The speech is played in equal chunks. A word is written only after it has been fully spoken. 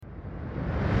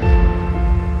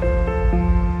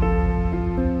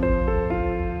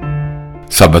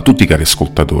Salve a tutti cari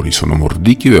ascoltatori, sono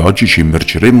Mordicchio e oggi ci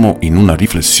immergeremo in una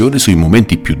riflessione sui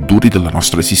momenti più duri della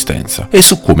nostra esistenza e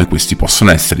su come questi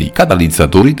possono essere i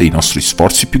catalizzatori dei nostri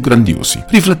sforzi più grandiosi.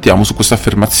 Riflettiamo su questa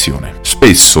affermazione.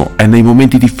 Spesso è nei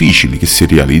momenti difficili che si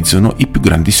realizzano i più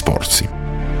grandi sforzi.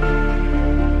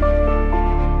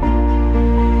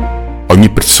 Ogni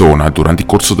persona, durante il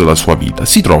corso della sua vita,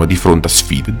 si trova di fronte a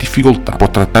sfide e difficoltà. Può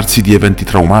trattarsi di eventi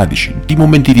traumatici, di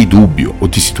momenti di dubbio o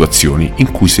di situazioni in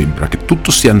cui sembra che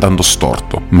tutto stia andando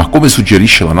storto. Ma come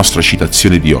suggerisce la nostra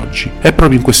citazione di oggi, è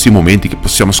proprio in questi momenti che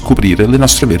possiamo scoprire le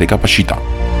nostre vere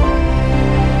capacità.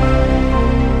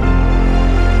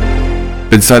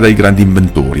 Pensate ai grandi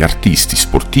inventori, artisti,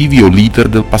 sportivi o leader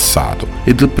del passato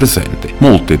e del presente.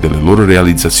 Molte delle loro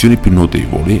realizzazioni più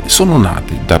notevoli sono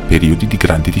nate da periodi di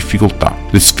grandi difficoltà.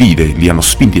 Le sfide li hanno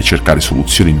spinti a cercare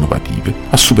soluzioni innovative,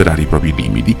 a superare i propri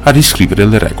limiti, a riscrivere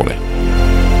le regole.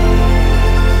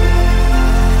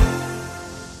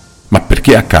 Ma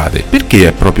perché accade? Perché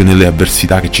è proprio nelle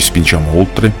avversità che ci spingiamo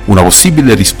oltre? Una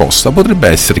possibile risposta potrebbe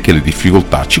essere che le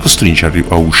difficoltà ci costringono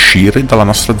a uscire dalla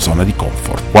nostra zona di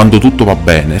comfort. Quando tutto va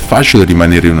bene è facile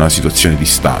rimanere in una situazione di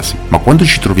stasi, ma quando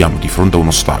ci troviamo di fronte a un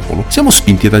ostacolo siamo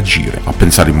spinti ad agire, a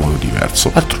pensare in modo diverso,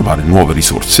 a trovare nuove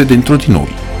risorse dentro di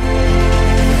noi.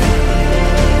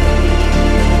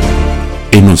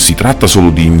 E non si tratta solo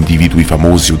di individui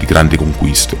famosi o di grandi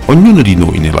conquiste. Ognuno di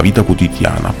noi nella vita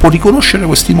quotidiana può riconoscere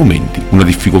questi momenti, una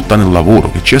difficoltà nel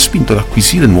lavoro che ci ha spinto ad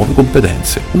acquisire nuove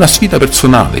competenze, una sfida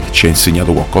personale che ci ha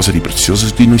insegnato qualcosa di prezioso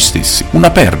su di noi stessi,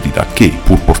 una perdita che,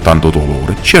 pur portando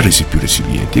dolore, ci ha resi più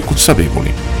resilienti e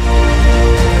consapevoli.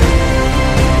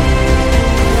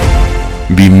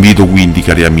 Vi invito quindi,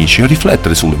 cari amici, a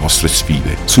riflettere sulle vostre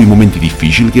sfide, sui momenti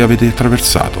difficili che avete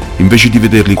attraversato. Invece di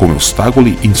vederli come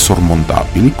ostacoli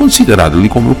insormontabili, considerateli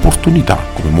come opportunità,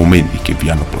 come momenti che vi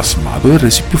hanno plasmato e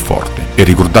resi più forti. E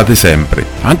ricordate sempre,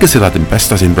 anche se la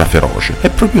tempesta sembra feroce, è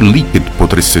proprio lì che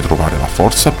potreste trovare la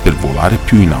forza per volare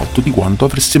più in alto di quanto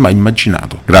avreste mai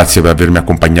immaginato. Grazie per avermi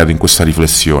accompagnato in questa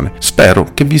riflessione. Spero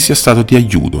che vi sia stato di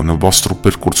aiuto nel vostro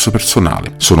percorso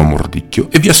personale. Sono Mordicchio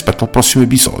e vi aspetto al prossimo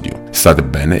episodio. State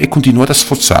bene e continuate a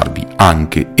sforzarvi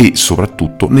anche e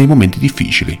soprattutto nei momenti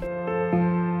difficili.